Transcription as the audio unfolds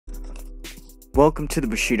Welcome to the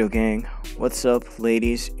Bushido Gang. What's up,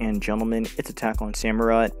 ladies and gentlemen? It's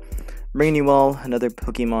AttackonSamurott, bringing you all another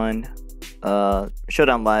Pokemon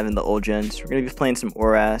Showdown live in the old gens. We're gonna be playing some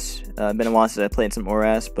ORAS. Been a while since I played some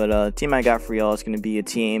ORAS, but the team I got for y'all is gonna be a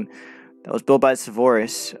team that was built by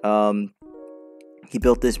Savoris. He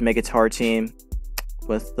built this Megatar team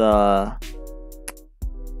with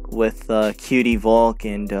Cutie Volk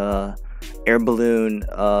and Air Balloon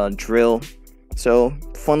Drill. So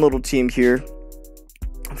fun little team here.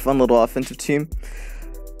 Fun little offensive team.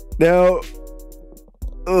 Now,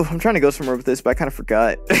 I'm trying to go somewhere with this, but I kind of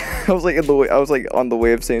forgot. I was on the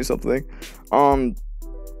way of saying something. Oh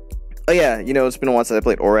yeah, it's been a while since I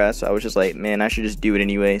played ORAS, so I was just like, man, I should just do it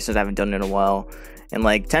anyway since I haven't done it in a while. And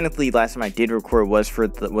like, technically, last time I did record was for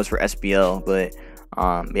SBL, but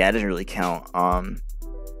yeah, it doesn't really count.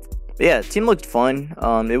 But yeah, team looked fun.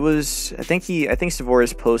 It was, I think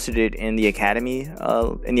Savoris posted it in the Academy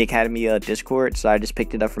Discord, so I just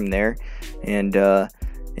picked it up from there. And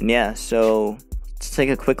yeah, so let's take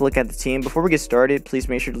a quick look at the team. Before we get started, please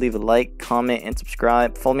make sure to leave a like, comment, and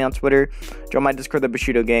subscribe. Follow me on Twitter, join my Discord, the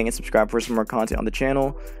Bushido Gang, and subscribe for some more content on the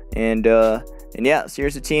channel. And yeah, so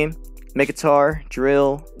here's the team. Megatar,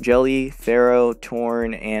 Drill, Jelly, Pharaoh,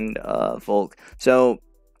 Torn, and Volk. So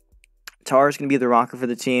Tar is going to be the rocker for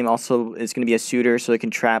the team. Also, it's going to be a suitor, so it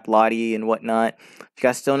can trap Lottie and whatnot. You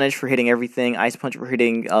got Stone Edge for hitting everything. Ice Punch for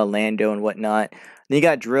hitting Lando and whatnot. Then you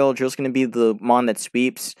got Drill. Drill's going to be the mon that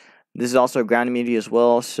sweeps. This is also a ground immunity as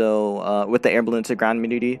well. So with the air balloon, it's a ground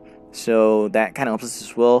immunity. So that kind of helps us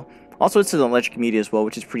as well. Also, it's an electric immunity as well,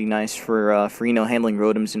 which is pretty nice for handling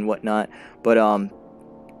rotoms and whatnot. But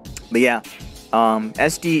yeah,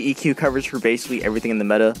 SD EQ covers for basically everything in the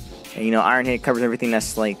meta. And Iron Hit covers everything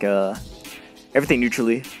that's like everything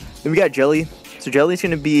neutrally. Then we got Jelly. So Jelly is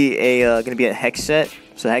gonna be a hex set.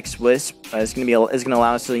 So Hex Wisp is gonna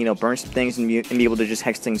allow us to burn some things and be able to just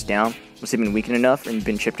hex things down once they've been weakened enough and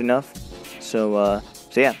been chipped enough. So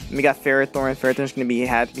yeah, then we got Ferrothorn. Ferrothorn's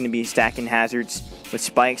gonna be stacking hazards with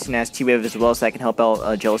spikes and has T-Wave as well, so that can help out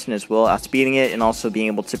Jellicent as well, outspeeding it and also being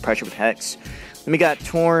able to pressure with Hex. Then we got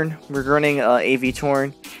Torn. We're running AV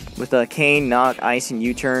Torn with Kane, Knock, Ice, and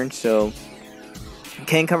U-Turn. So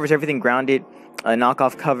Kane covers everything grounded.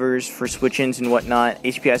 Knockoff covers for switch-ins and whatnot.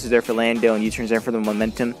 HPS is there for Lando, and U-Turn's there for the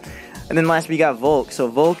momentum. And then last we got Volk. So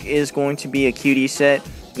Volk is going to be a QD set.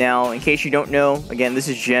 Now, in case you don't know, again, this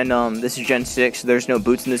is Gen 6. So there's no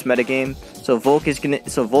boots in this metagame. So Volk is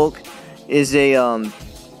a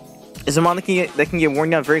mon that can get worn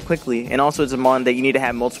down very quickly, and also it's a mon that you need to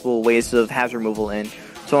have multiple ways of hazard removal in.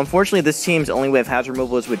 So unfortunately, this team's only way of hazard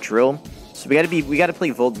removal is with Drill. So we gotta play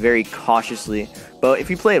Volk very cautiously. But if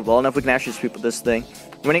we play it well enough, we can actually sweep with this thing.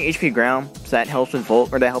 We're running HP ground, so that helps with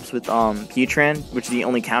Volk, or that helps with Putran, which is the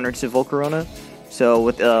only counter to Volcarona. So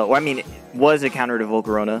with it was a counter to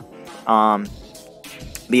Volcarona.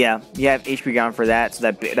 But yeah, you have HP ground for that,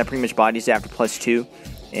 so that pretty much bodies it after +2.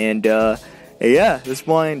 And yeah, this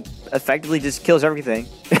one effectively just kills everything.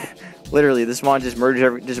 Literally, this mon just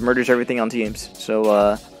murders everything on teams.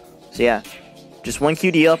 So yeah, just one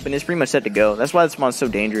QD up and it's pretty much set to go. That's why this mon's so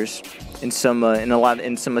dangerous in some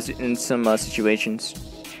situations.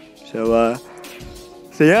 So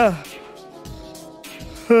yeah.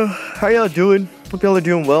 How y'all doing? Hope y'all are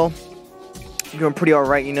doing well. I'm doing pretty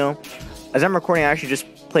alright, As I'm recording, I actually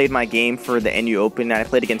just played my game for the NU Open, and I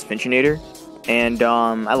played against Finchinator, and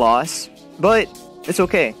I lost. But it's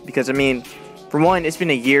okay, because for one, it's been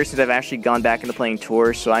a year since I've actually gone back into playing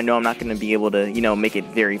tours, so I know I'm not going to be able to, make it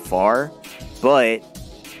very far. But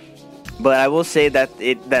I will say that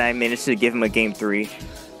I managed to give him a game 3.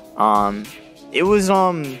 It was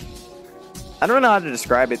I don't know how to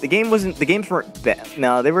describe it. The games weren't bad.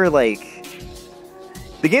 No, they were like,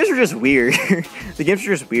 the games were just weird. The games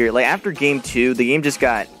were just weird. Like after game 2, the game just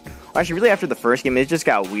got, actually really after the first game, it just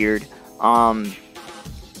got weird.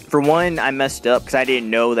 For one, I messed up because I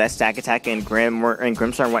didn't know that Stack Attack and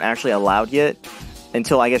Grimmsnarl weren't actually allowed yet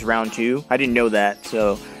until I guess round 2. I didn't know that,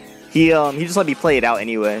 so he just let me play it out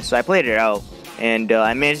anyway. So I played it out, and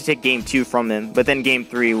I managed to take game 2 from him. But then game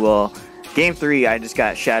 3, I just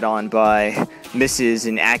got shat on by misses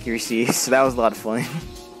and accuracy, so that was a lot of fun.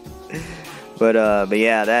 but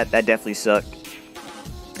yeah, that definitely sucked.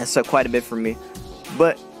 That sucked quite a bit for me.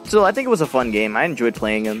 But so I think it was a fun game. I enjoyed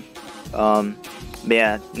playing him. But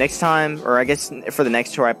yeah, next time, or I guess for the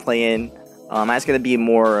next tour I play in, it's gonna be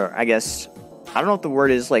more, I guess, I don't know if the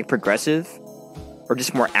word is like progressive or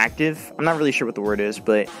just more active. I'm not really sure what the word is,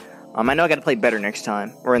 but I know I gotta play better next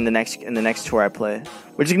time, or in the next tour I play,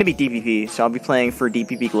 which is gonna be DPP. So I'll be playing for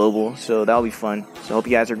DPP Global, so that'll be fun. So hope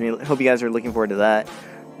you guys are looking forward to that.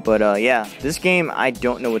 But yeah, this game, I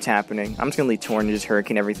don't know what's happening. I'm just gonna leave Torn and just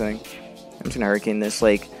Hurricane everything. I'm just gonna Hurricane this.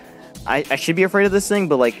 Like, I should be afraid of this thing,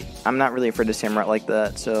 but like, I'm not really afraid of Samurott like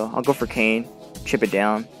that. So I'll go for Kane, chip it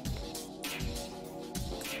down.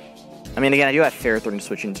 I mean, again, I do have Ferrothorn to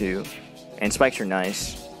switch into, and spikes are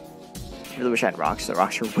nice. I really wish I had rocks. The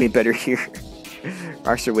rocks are way better here.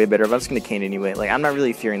 Rocks are way better, but I'm just gonna Kane anyway. Like, I'm not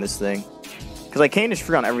really fearing this thing, because like Kane is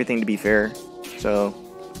free on everything, to be fair. So,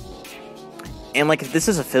 and like, if this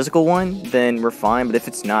is a physical one, then we're fine. But if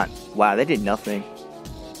it's not, wow, that did nothing.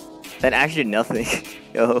 That actually did nothing.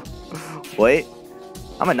 Yo, wait.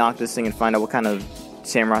 I'm gonna knock this thing and find out what kind of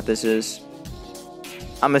Samurott this is.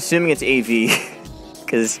 I'm assuming it's AV,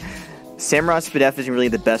 because Samurott Spadef isn't really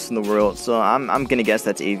the best in the world, so I'm gonna guess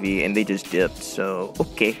that's AV, and they just dipped. So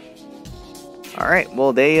okay. All right.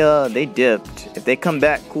 Well, they dipped. If they come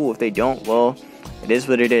back, cool. If they don't, well, it is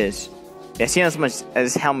what it is. Yeah, seeing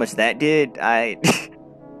as how much that did, yeah,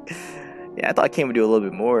 I thought Kane would do a little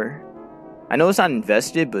bit more. I know it's not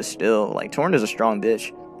invested, but still, like, Torn is a strong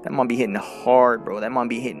bitch. That might be hitting hard, bro. That might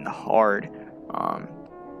be hitting hard.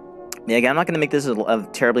 Yeah, again, I'm not gonna make this a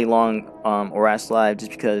terribly long ORAS live,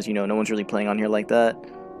 just because, you know, no one's really playing on here like that.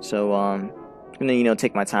 So I'm gonna, you know,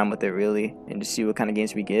 take my time with it really, and just see what kind of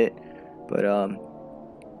games we get. But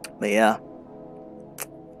yeah.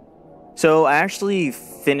 So I actually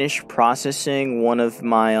finished processing one of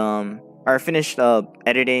my or I finished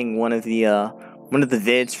editing one of the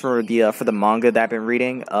vids for the manga that I've been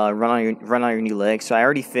reading, run on your new leg. So I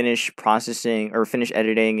already finished processing, or finished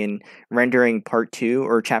editing and rendering part 2,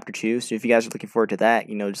 or chapter 2. So if you guys are looking forward to that,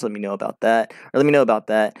 you know, just let me know about that, or let me know about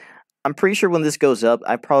that. I'm pretty sure when this goes up,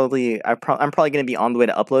 I'm probably gonna be on the way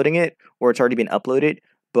to uploading it, or it's already been uploaded.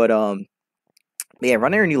 But yeah,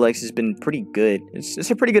 Run on Your New Legs has been pretty good.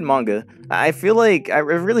 It's a pretty good manga. I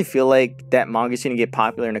really feel like that manga's gonna get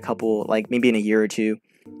popular in a couple, like maybe in a year or two.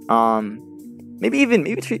 Maybe even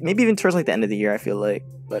towards like the end of the year, I feel like.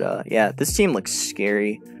 But yeah, this team looks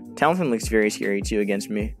scary. Talonflame looks very scary too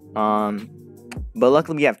against me. But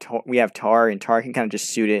luckily we have Tar, and Tar can kind of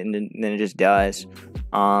just shoot it, and then it just dies.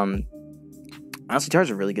 Honestly,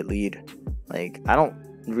 Tar's a really good lead. Like, I don't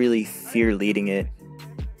really fear leading it.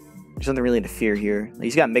 There's nothing really to fear here.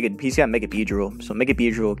 He's got Mega Beedrill, so Mega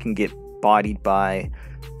Beedrill can get bodied by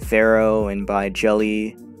Pharaoh and by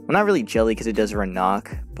Jelly. Well, not really Jelly, because it does run knock,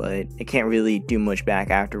 but it can't really do much back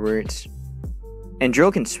afterwards. And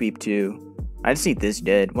Drill can sweep too. I just see this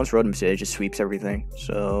dead. Once Rotom dead, it just sweeps everything.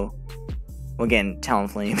 So, well, again,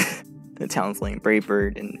 Talonflame, the Talonflame, Brave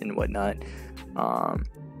Bird, and whatnot.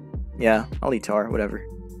 Yeah, I'll lead Tar, whatever.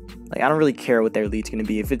 Like, I don't really care what their lead's gonna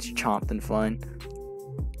be. If it's Chomp, then fine.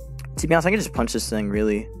 To be honest, I can just punch this thing,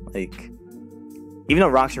 really. Like, even though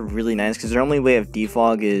rocks are really nice, because their only way of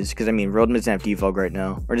defog is, because I mean, Rotom doesn't have defog right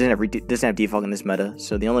now, or doesn't have defog in this meta.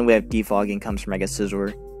 So the only way of defogging comes from, I guess,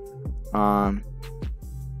 Scizor.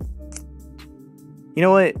 You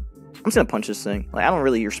know what? I'm just gonna punch this thing. Like, I don't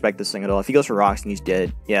really respect this thing at all. If he goes for rocks and he's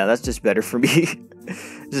dead, yeah, that's just better for me.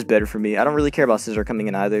 This is better for me. I don't really care about Scizor coming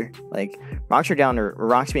in either. Like, rocks are down, or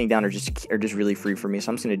rocks being down are just really free for me. So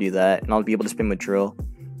I'm just gonna do that, and I'll be able to spin with Drill.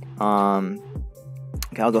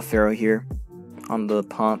 Okay, I'll go Pharaoh here on the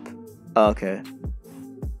pump. Okay.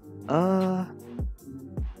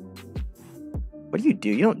 What do?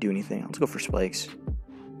 You don't do anything. Let's go for spikes.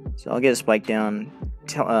 So I'll get a spike down.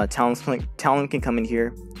 Talon can come in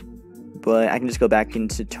here, but I can just go back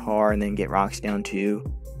into Tar and then get rocks down too.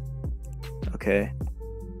 Okay.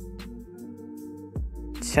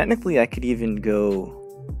 Technically, I could even go.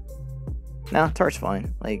 Nah, Tar's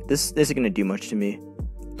fine. Like, this isn't gonna do much to me.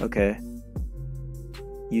 Okay.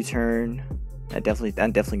 U-turn. That definitely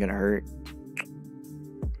gonna hurt.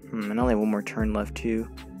 And I only have one more turn left too.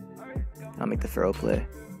 I'll make the Pharaoh play.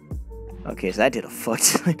 Okay, so that did a fuck.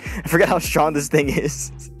 I forgot how strong this thing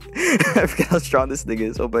is. I forgot how strong this thing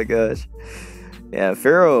is. Oh my gosh. Yeah,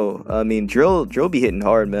 Pharaoh. I mean, Drill be hitting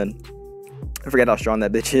hard, man. I forgot how strong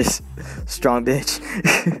that bitch is. Strong bitch.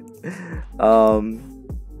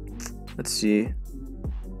 Let's see.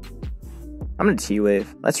 I'm gonna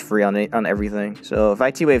T-Wave. That's free on everything. So if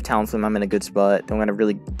I T-Wave Talonflame, I'm in a good spot. Don't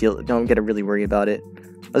gotta really worry about it.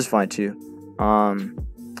 That's fine too.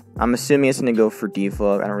 I'm assuming it's gonna go for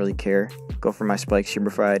defog. I don't really care. Go for my spikes here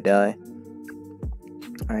before I die.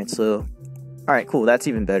 Alright, cool. That's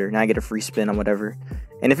even better. Now I get a free spin on whatever.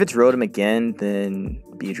 And if it's Rotom again, then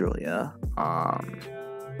Beedrill, yeah.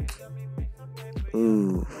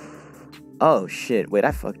 Ooh. Oh shit. Wait,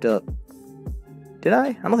 I fucked up. Did I?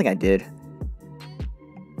 I don't think I did.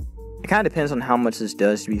 It kind of depends on how much this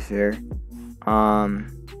does, to be fair.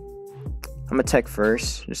 I'm gonna tech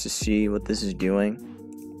first, just to see what this is doing.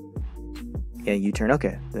 Yeah, U-turn.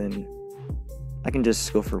 Okay, then I can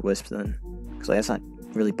just go for Wisp then. Because like, that's not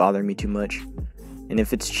really bothering me too much. And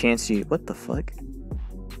if it's Chansey... What the fuck?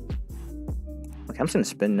 Okay, I'm just gonna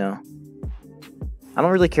spin now. I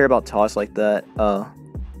don't really care about toss like that.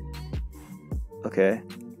 Okay.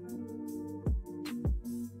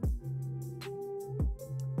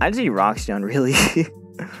 I just need rocks down, really.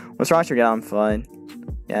 Once rocks are down, I'm fine.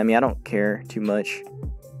 Yeah, I mean, I don't care too much.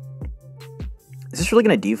 Is this really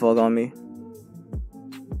gonna defog on me?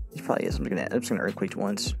 It probably is. I'm just gonna earthquake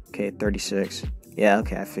once. Okay, 36. Yeah,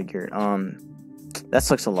 okay, I figured. That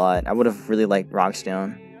sucks a lot. I would have really liked rocks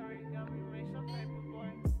down.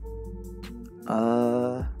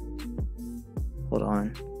 Hold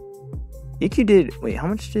on. EQ did... Wait, how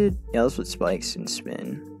much did... Yeah, that's with spikes and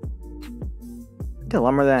spin. Did a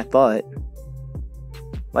lot more than I thought.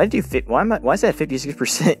 Why did you fit? Why is that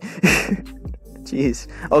 56%? Jeez.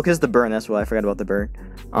 Oh, because the burn. That's why I forgot about the burn.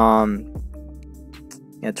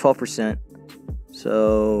 Yeah, 12%.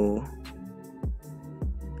 So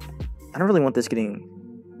I don't really want this getting.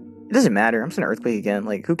 It doesn't matter. I'm just gonna earthquake again.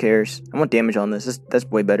 Like, who cares? I want damage on this. That's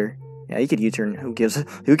way better. Yeah, you could U-turn. Who gives?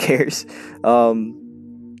 Who cares?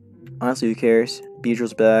 Honestly, who cares?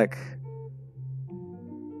 Beedrill's back.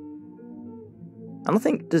 I don't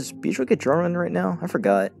think... Does Beedrill get draw run right now? I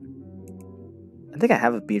forgot. I think I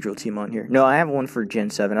have a Beedrill team on here. No, I have one for Gen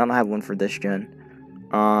 7. I don't have one for this gen.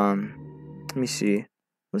 Let me see.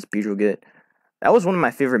 What's Beedrill get? That was one of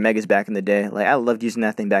my favorite megas back in the day. Like, I loved using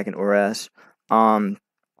that thing back in ORAS. Yeah,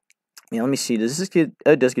 let me see. Does this get...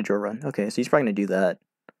 Oh, it does get draw run. Okay, so he's probably gonna do that.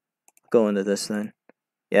 Go into this then.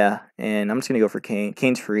 Yeah, and I'm just gonna go for Kane.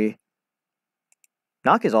 Kane's free.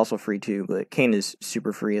 Knock is also free too, but Kane is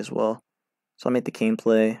super free as well. So I'll make the Kane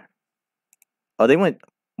play. Oh, they went...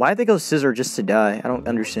 Why did they go Scissor just to die? I don't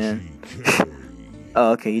understand.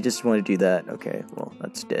 Oh, okay, you just want to do that. Okay, well,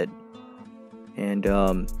 that's dead. And,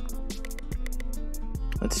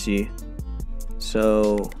 let's see.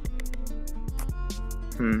 So...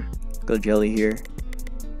 Go Jelly here.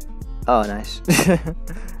 Oh, nice.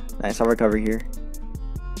 Nice, I'll recover here.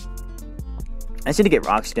 I just need to get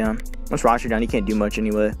rocks down. Once rocks are down, you can't do much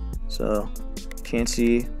anyway. So,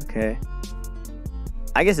 Chansey, okay.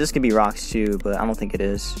 I guess this could be rocks too, but I don't think it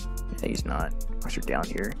is. Yeah, he's not. Rocks are down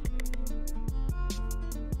here.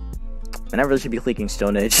 And I really should be clicking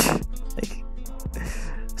Stone Edge. Like,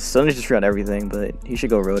 Stone Edge just forgot everything, but he should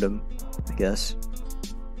go Rotom, I guess.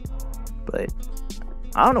 But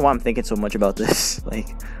I don't know why I'm thinking so much about this. Like,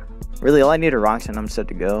 really, all I need are rocks and I'm set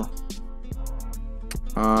to go.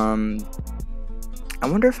 I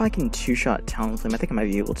wonder if I can two-shot Talonflame. I think I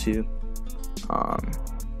might be able to.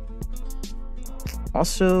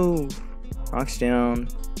 Also, rocks down,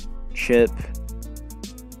 chip.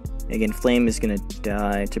 Again, Flame is gonna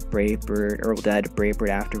die to Brave Bird, or will die to Brave Bird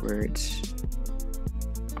afterwards.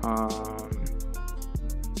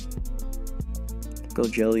 Go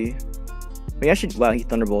Jelly. Wait, I should. Wow, he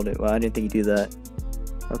Thunderbolted. Wow, I didn't think he'd do that.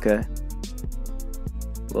 Okay.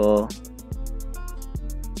 Well,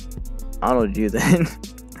 I don't know what to do then.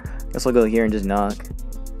 Guess I'll go here and just knock.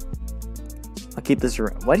 I'll keep this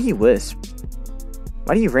around. Why do you Wisp?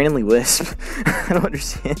 Why do you randomly Wisp? I don't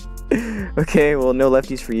understand. Okay, well, no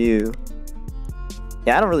lefties for you.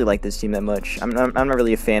 Yeah, I don't really like this team that much. I'm not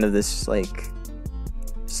really a fan of this, like...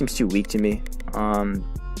 Seems too weak to me.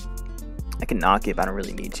 I can knock it, but I don't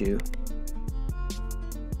really need to.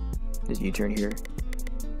 Just U-turn here.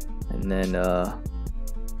 And then,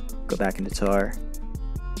 go back into Tar.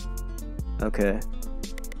 Okay.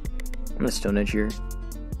 I'm gonna Stone Edge here.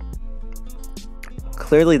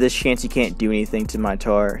 Clearly this Chansey can't do anything to my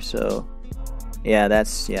Tar, so... Yeah,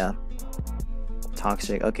 that's... Yeah.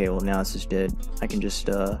 Toxic. Okay, well now this is dead. I can just,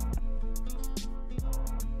 I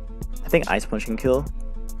think Ice Punch can kill.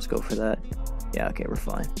 Let's go for that. Yeah, okay, we're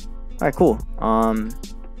fine. Alright, cool.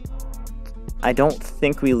 I don't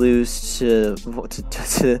think we lose to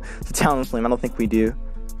Talonflame. I don't think we do.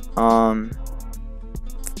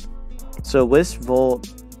 So Wisp, Volt...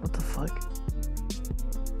 What the fuck?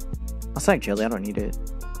 I'll sack Jelly, I don't need it.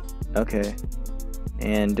 Okay.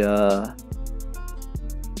 And, I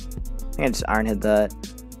think I just Iron Head that.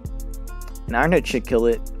 And Iron Head should kill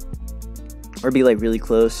it. Or be, like, really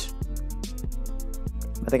close.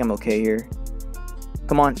 I think I'm okay here.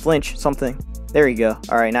 Come on, flinch, something. There you go.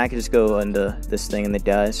 Alright, now I can just go into this thing and it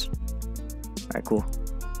dies. Alright, cool.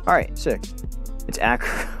 Alright, sick. It's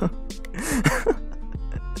Acro.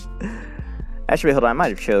 Actually, hold on, I might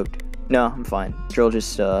have choked. No, I'm fine. Drill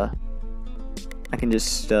just, I can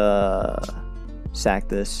just, sack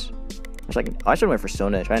this. I should have went for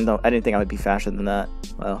Stone Edge. I didn't think I would be faster than that.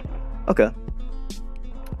 Well, okay.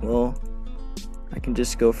 Well, I can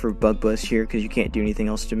just go for Bug Buzz here because you can't do anything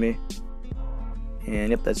else to me.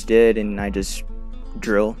 And yep, that's dead. And I just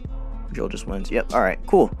drill. Drill just wins. Yep. All right.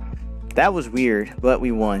 Cool. That was weird, but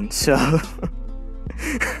we won. So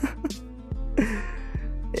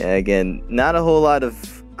yeah. Again, not a whole lot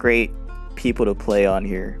of great people to play on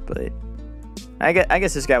here, but I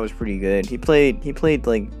guess this guy was pretty good. He played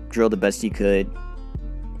like drill the best he could.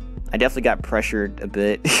 I definitely got pressured a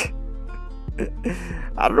bit.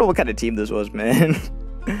 I don't know what kind of team this was, man.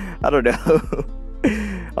 I don't know.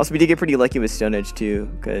 Also, we did get pretty lucky with Stone Edge too,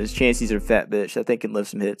 because Chansey's a fat bitch. I think can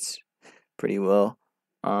lift some hits pretty well.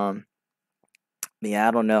 Yeah,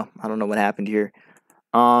 I don't know. I don't know what happened here.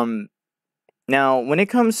 Now, when it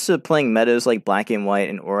comes to playing metas like Black and White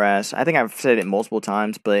and ORAS, I think I've said it multiple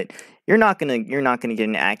times, but you're not gonna get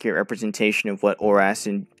an accurate representation of what ORAS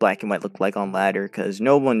and Black and White look like on ladder, because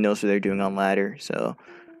no one knows what they're doing on ladder. So,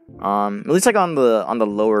 at least like on the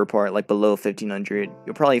lower part, like below 1500,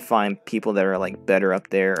 you'll probably find people that are like better up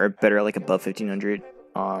there or better like above 1500.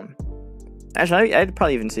 Actually, I'd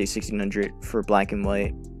probably even say 1600 for Black and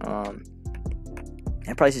White.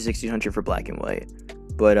 I'd probably say 1600 for Black and White,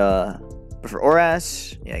 but for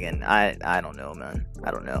ORAS, yeah, again, I don't know, man. I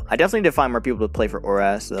don't know. I definitely need to find more people to play for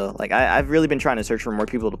ORAS, though. Like, I've really been trying to search for more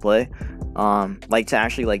people to play, like to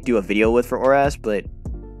actually like do a video with for ORAS, but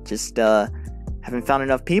just haven't found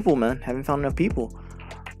enough people, man. Haven't found enough people.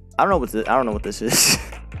 I don't know what this is. I don't know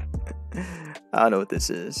what this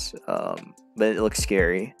is. But it looks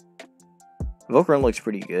scary. Volcarona looks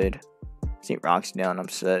pretty good. St. Rock's down. I'm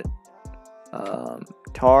set.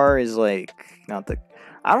 Tar is like not the.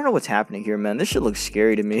 I don't know what's happening here, man. This shit looks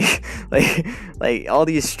scary to me. like all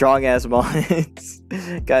these strong ass mons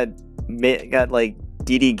got like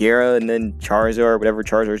DD Gara and then Charizard, whatever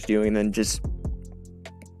Charizard's doing, and then just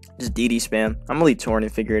DD spam. I'm gonna leave Torn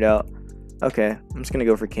and figure it out. Okay, I'm just gonna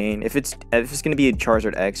go for Kane. If it's gonna be a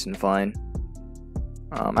Charizard X, then fine.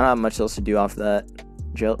 I don't have much else to do off that.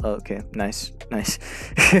 Oh, okay, nice.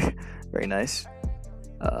 Very nice.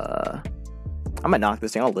 I'm gonna knock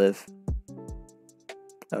this thing. I'll live.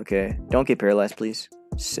 Okay, don't get paralyzed, please.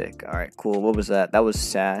 Sick. All right, cool. What was that? That was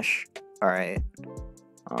Sash. All right.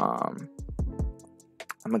 I'm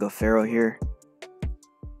gonna go Pharaoh here,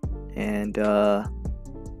 and I'm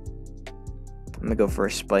gonna go for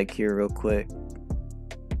a Spike here real quick.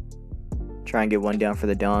 Try and get one down for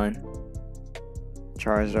the Dawn.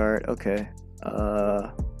 Charizard. Okay.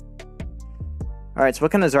 Alright, so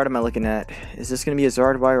what kind of Zard am I looking at? Is this going to be a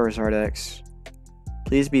Zard Y or a Zard X?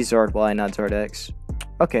 Please be Zard Y, not Zard X.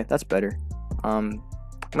 Okay, that's better. I'm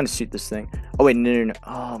going to shoot this thing. Oh, wait, no.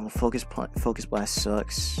 Oh, Focus Blast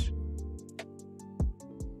sucks.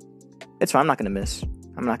 It's fine, I'm not going to miss.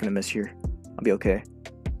 I'm not going to miss here. I'll be okay.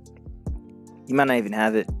 You might not even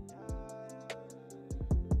have it.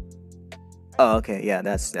 Oh, okay, yeah,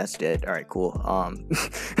 that's dead. Alright, cool.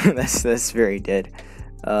 That's very dead.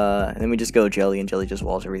 And then we just go Jelly, and Jelly just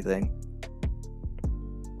walls everything.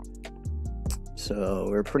 So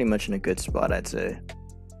we're pretty much in a good spot, I'd say.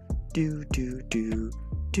 Do.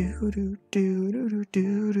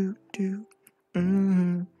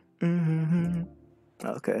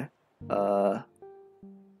 Okay.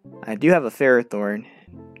 I do have a Ferrothorn,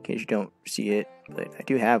 in case you don't see it, but I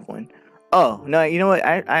do have one. Oh no, you know what?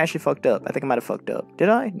 I actually fucked up. I think I might have fucked up. Did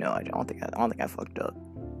I? No, I don't think I fucked up.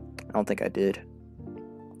 I don't think I did.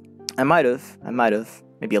 I might have.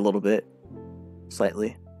 Maybe a little bit.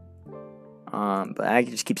 Slightly. But I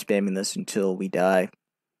can just keep spamming this until we die.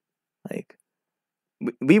 Like,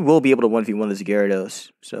 we will be able to 1v1 this Gyarados,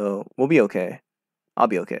 so we'll be okay. I'll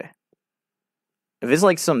be okay. If it's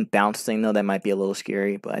like some bounce thing, though, that might be a little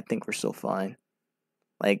scary, but I think we're still fine.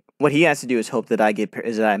 Like, what he has to do is hope that I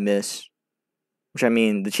miss. Which, I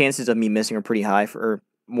mean, the chances of me missing are pretty high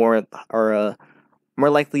more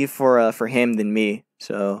likely for him than me.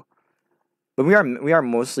 So, but we are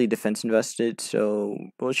mostly defense invested, so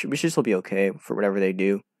we should still be okay for whatever they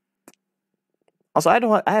do. Also, I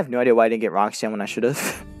have no idea why I didn't get Rocks down when I should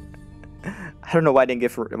have. I don't know why I didn't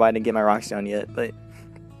get my Rocks down yet, but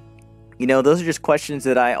you know, those are just questions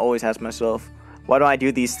that I always ask myself. Why do I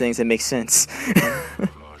do these things that make sense?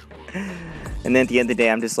 And then at the end of the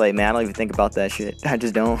day, I'm just like, man, I don't even think about that shit. I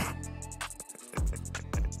just don't.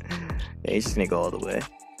 Yeah, he's just gonna go all the way.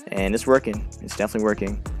 And it's working. It's definitely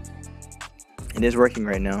working. It is working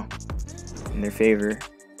right now. In their favor.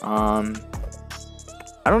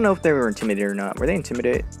 I don't know if they were intimidated or not. Were they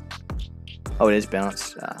intimidated? Oh, it is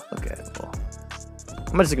bounce. Okay. Well,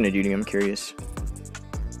 I'm just gonna do to I'm curious.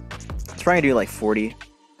 It's probably gonna do like 40.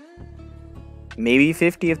 Maybe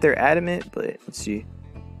 50 if they're adamant, but let's see.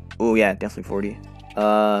 Oh yeah, definitely 40.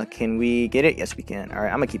 Can we get it? Yes, we can.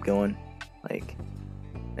 Alright, I'm gonna keep going. Like,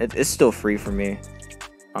 it's still free for me.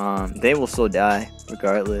 They will still die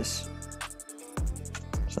regardless.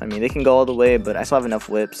 So I mean, they can go all the way, but I still have enough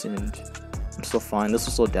whips, and I'm still fine. This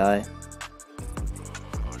will still die.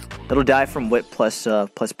 It'll die from whip plus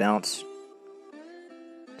bounce.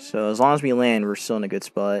 So as long as we land, we're still in a good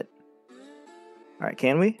spot. All right,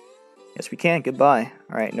 can we? Yes, we can. Goodbye.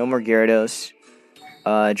 All right, no more Gyarados.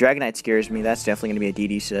 Dragonite scares me. That's definitely gonna be a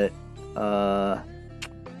DD set.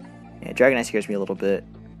 Yeah, Dragonite scares me a little bit.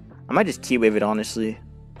 I might just T-Wave it, honestly.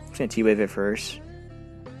 I'm just gonna T-Wave it first.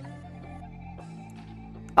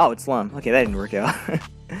 Oh, it's Lum. Okay, that didn't work out.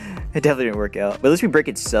 It definitely didn't work out. But at least we break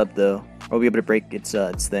its sub, though. Or we'll be able to break its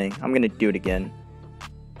thing. I'm gonna do it again.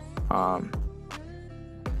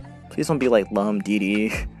 Please don't be like Lum,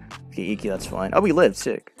 DD. Okay, Iki, that's fine. Oh, we lived.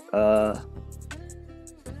 Sick. We're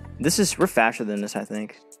faster than this, I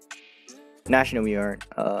think. National, we aren't.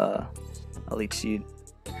 Elite Seed.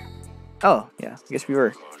 Oh, yeah. I guess we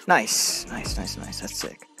were. Nice. Nice. That's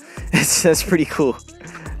sick. That's pretty cool.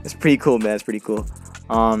 That's pretty cool, man. That's pretty cool.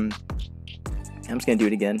 I'm just gonna do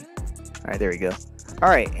it again. Alright, there we go.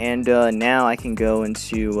 Alright, and now I can go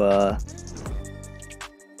into I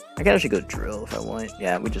guess I should go drill if I want.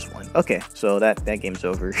 Yeah, we just won. Okay, so that game's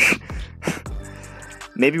over.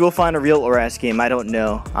 Maybe we'll find a real ORAS game. I don't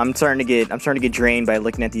know. I'm starting to get drained by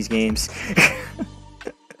looking at these games.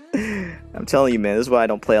 I'm telling you, man, this is why I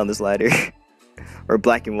don't play on this ladder. Or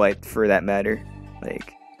black and white, for that matter.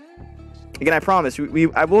 Like, again, I promise,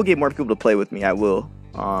 I will get more people to play with me. I will.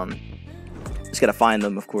 Just gotta find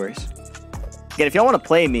them, of course. Again, if y'all want to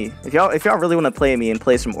play me, if y'all really want to play me and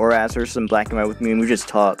play some ORAS or some black and white with me, and we just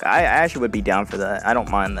talk, I actually would be down for that. I don't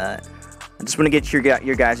mind that. I just want to get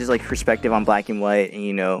your guys' like perspective on black and white, and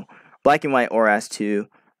you know, black and white ORAS too.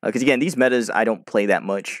 Because again, these metas I don't play that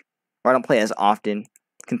much, or I don't play as often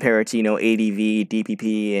compared to, you know, ADV,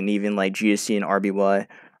 DPP, and even like GSC and RBY.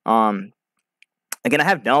 Again, I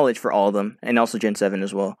have knowledge for all of them, and also Gen 7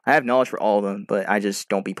 as well. I have knowledge for all of them, but I just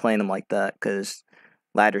don't be playing them like that because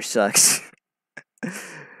ladder sucks.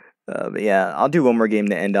 But yeah, I'll do one more game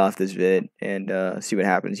to end off this vid and see what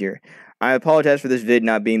happens here. I apologize for this vid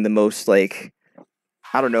not being the most, like,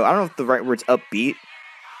 I don't know if the right word's upbeat.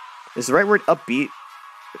 Is the right word upbeat?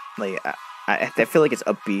 Like, I feel like it's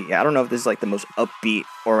upbeat. Yeah, I don't know if this is like the most upbeat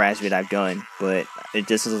ORAS vid I've done, but it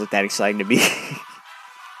just doesn't look that exciting to me.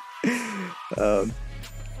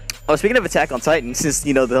 Oh, speaking of Attack on Titan, since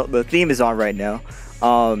you know the theme is on right now,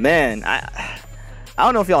 man, I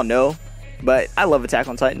don't know if y'all know, but I love Attack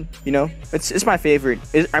on Titan. You know, it's my favorite.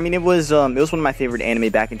 I mean, it was one of my favorite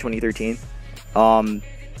anime back in 2013.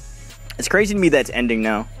 It's crazy to me that it's ending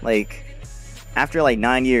now. Like, after like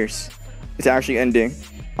 9 years, it's actually ending.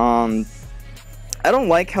 I don't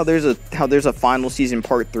like how there's a final season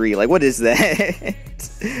part 3. Like, what is that?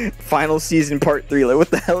 Final season part 3. Like,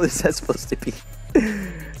 what the hell is that supposed to be?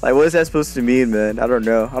 Like, what is that supposed to mean, man? I don't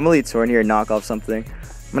know. I'm gonna leave Torn here and knock off something.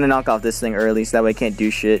 I'm gonna knock off this thing early so that way I can't do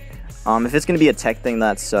shit. If it's gonna be a tech thing,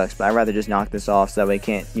 that sucks, but I'd rather just knock this off so that way I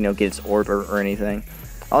can't, you know, get its orb or anything.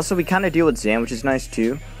 Also, we kind of deal with Zam, which is nice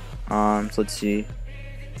too. So let's see.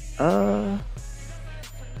 Oh,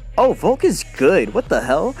 Volk is good. What the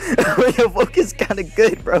hell? Yo, Volk is kind of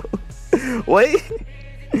good, bro. Wait.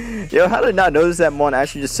 Yo, how did I not notice that Mon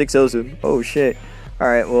actually just 6-0s him? Oh, shit.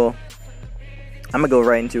 Alright, well. I'm gonna go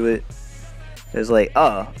right into it. It's like,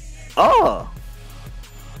 oh,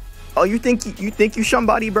 you think you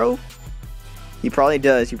somebody, bro? He probably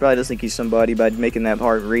does. He probably does think he's somebody by making that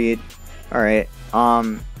hard read. Alright.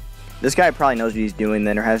 This guy probably knows what he's doing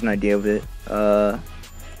then, or has an idea of it.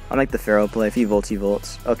 I'll make the Pharaoh play. If he volts, he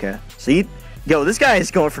volts. Okay. So yo, this guy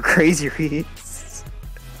is going for crazy reads.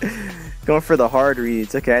 Going for the hard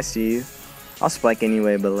reads. Okay, I see you. I'll spike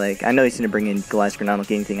anyway, but like, I know he's gonna bring in Goliath, and I don't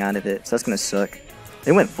get anything out of it, so that's gonna suck.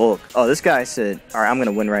 They went Volk. Oh, this guy said, alright, I'm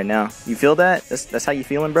gonna win right now. You feel that? That's how you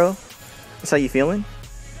feeling, bro? That's how you feeling?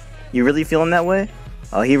 You really feeling that way?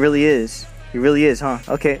 Oh, he really is. He really is, huh?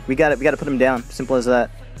 Okay, we gotta put him down. Simple as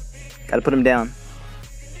that. Gotta put him down.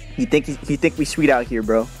 He think we sweet out here,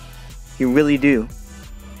 bro. He really do.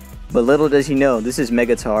 But little does he know, this is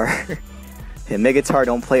Megatar. And Megatar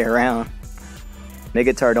don't play around.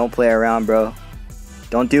 Megatar don't play around, bro.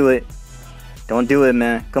 Don't do it. Don't do it,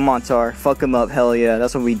 man. Come on, Tar. Fuck him up. Hell yeah.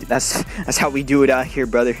 That's how we do it out here,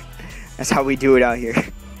 brother. That's how we do it out here.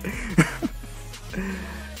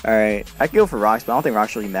 Alright. I could go for rocks, but I don't think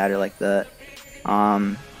rocks really matter like that.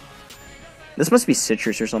 This must be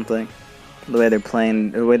Citrus or something. The way they're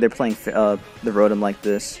playing the Rotom like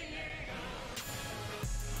this.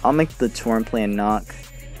 I'll make the Torn play and knock.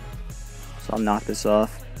 So I'll knock this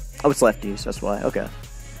off. Oh, it's lefties, that's why. Okay.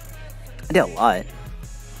 I did a lot.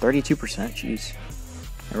 32%. Jeez.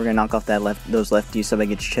 And we're gonna knock off those lefties so they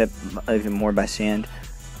get chipped even more by sand.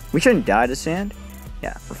 We shouldn't die to sand.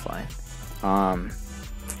 Yeah, we're fine. I'm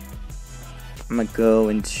gonna go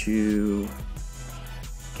into.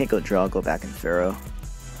 Can't go draw. I'll go back in Pharaoh,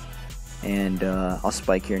 and I'll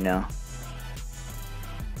spike here now.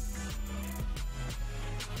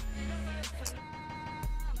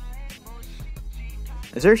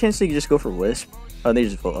 Is there a chance they could just go for Wisp? Oh, they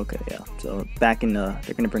just vote. Okay, yeah. So back in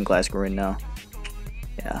they're gonna bring Glasgow in now.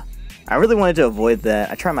 Yeah, I really wanted to avoid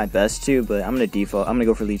that. I tried my best to, but I'm gonna defog. I'm gonna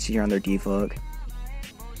go for lead here on their defog.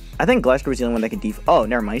 I think Glasgow is the only one that can defog. Oh,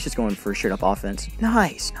 never mind. He's just going for straight up offense.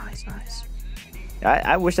 Nice.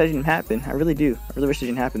 I wish that didn't happen. I really do. I really wish it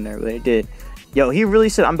didn't happen there, but it did. Yo, he really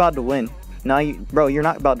said I'm about to win. No, bro, you're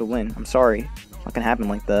not about to win. I'm sorry. It's not gonna happen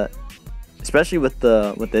like that. Especially with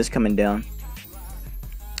this coming down.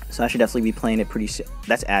 So I should definitely be playing it pretty soon.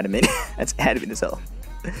 That's adamant. That's adamant as hell.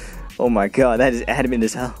 Oh my god, that is adamant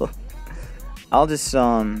as hell. I'll just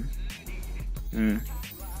I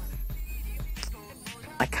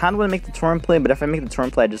kind of want to make the Torrent play, but if I make the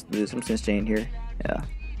Torrent play, I just lose. I'm just gonna stay in here. Yeah.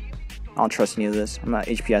 I don't trust any of this. I'm not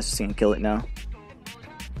HPS, just gonna kill it now.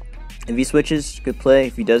 If he switches, good play.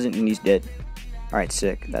 If he doesn't, then he's dead. Alright,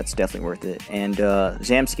 sick. That's definitely worth it. And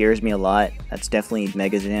Zam scares me a lot. That's definitely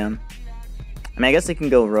Mega Zam. I mean, I guess they can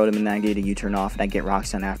go Rotom and then I get a U-turn off and I get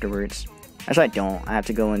Rocks down afterwards. Actually, I don't. I have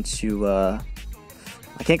to go into, I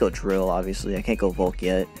can't go Drill, obviously. I can't go Volk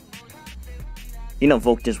yet. You know,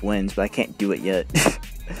 Volk just wins, but I can't do it yet.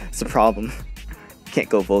 It's the problem. Can't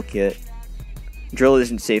go Volk yet. Drill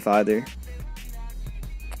isn't safe either.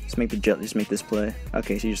 Let's make this play.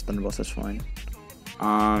 Okay, so you just Thunderbolts, that's fine.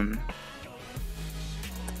 I'm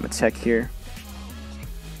gonna tech here.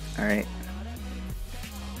 Alright.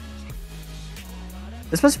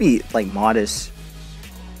 This must be like Modest.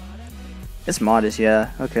 It's Modest,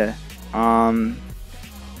 yeah. Okay.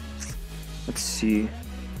 Let's see.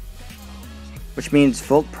 Which means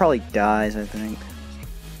Volk probably dies, I think.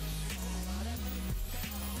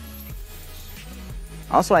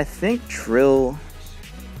 Also, I think Drill.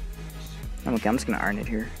 Okay, I'm just gonna iron it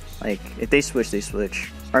here. Like, if they switch, they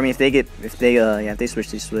switch. Or I mean, if they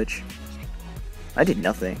switch, they switch. I did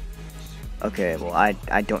nothing. Okay, well, I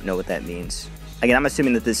don't know what that means. Again, I'm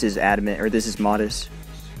assuming that this is adamant, or this is Modest.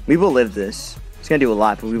 We will live this. It's gonna do a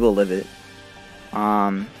lot, but we will live it.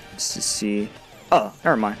 Let's see. Oh,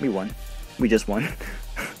 never mind. We won. We just won.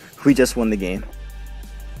 We just won the game.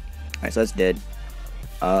 Alright, so that's dead.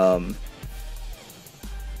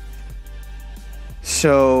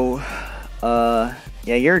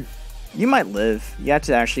 Yeah, you might live. You have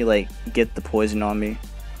to actually, like, get the poison on me.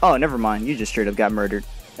 Oh, never mind. You just straight up got murdered.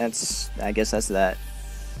 I guess that's that.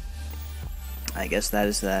 I guess that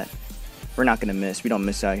is that. We're not gonna miss. We don't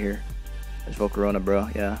miss out here. There's Volcarona, bro.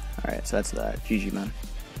 Yeah. Alright, so that's that. GG, man.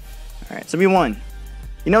 Alright, so we won.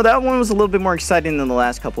 You know, that one was a little bit more exciting than the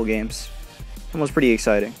last couple games. That one was pretty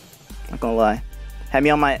exciting. Not gonna lie. Had me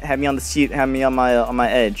on the seat, had me on my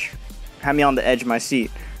edge. Had me on the edge of my seat.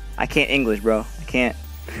 I can't English, bro. I can't.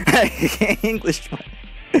 I can't English,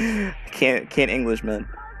 man. Can't English, man.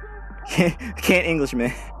 Can't English,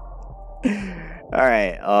 man.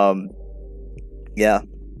 Alright, yeah.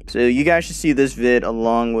 So you guys should see this vid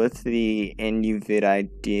along with the NU vid I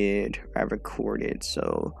recorded.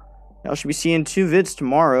 So y'all should be seeing 2 vids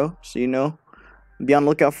tomorrow. So you know, be on the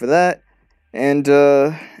lookout for that. And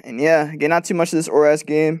yeah, again, not too much of this ORAS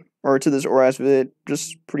game or to this ORAS vid.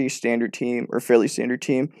 Just pretty standard team or fairly standard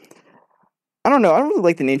team. I don't know. I don't really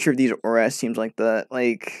like the nature of these ORAS teams like that.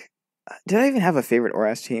 Like, did I even have a favorite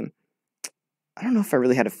ORAS team? I don't know if I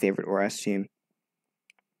really had a favorite ORAS team.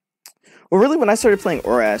 Well, really, when I started playing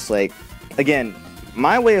ORAS, like, again,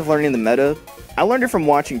 my way of learning the meta, I learned it from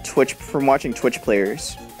watching Twitch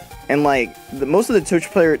players, and like most of the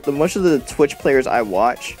Twitch players I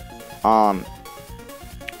watch,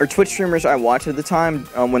 or Twitch streamers I watched at the time,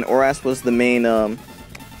 when ORAS was the main,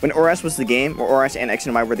 when ORAS was the game, or ORAS and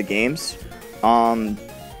XNMI were the games,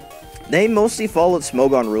 they mostly followed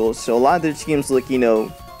Smogon rules. So a lot of their teams look, you know.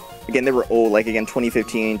 Again, they were old, like, again,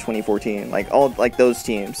 2015, 2014, like, all, like, those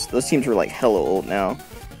teams were, like, hella old now,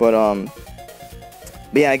 but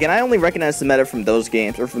yeah, again, I only recognize the meta from those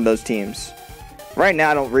games, or from those teams. Right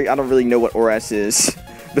now, I don't really know what ORAS is,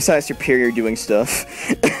 besides Superior doing stuff.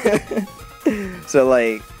 So,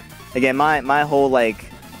 like, again, my whole, like,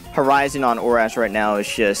 horizon on ORAS right now is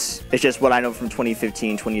just what I know from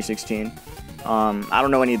 2015, 2016. I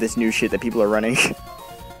don't know any of this new shit that people are running.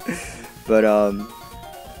 But,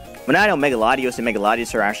 when I know Megalodios and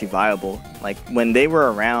Megalodios are actually viable, like when they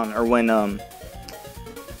were around, or when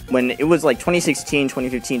when it was like 2016,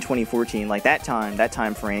 2015, 2014, like that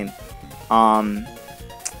time frame.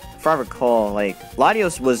 If I recall, like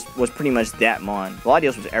Latios was pretty much that mon.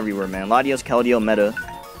 Latios was everywhere, man. Latios, Keldeo meta,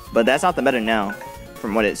 but that's not the meta now,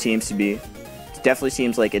 from what it seems to be. It definitely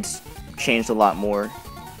seems like it's changed a lot more,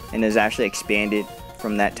 and has actually expanded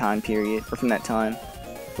from that time period, or from that time.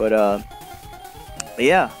 But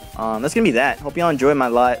yeah, that's gonna be that. Hope y'all enjoyed my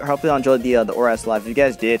live, or hope y'all enjoyed the ORAS live. If you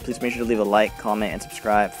guys did, please make sure to leave a like, comment, and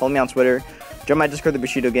subscribe. Follow me on Twitter, join my Discord, the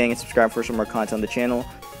Bushido Gang, and subscribe for some more content on the channel.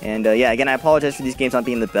 And yeah, again, I apologize for these games not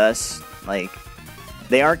being the best. Like,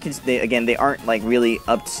 they aren't like really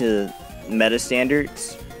up to meta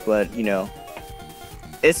standards, but you know,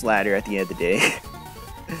 it's ladder at the end of the day.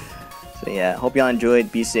 So yeah, hope y'all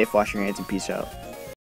enjoyed. Be safe, wash your hands, and peace out.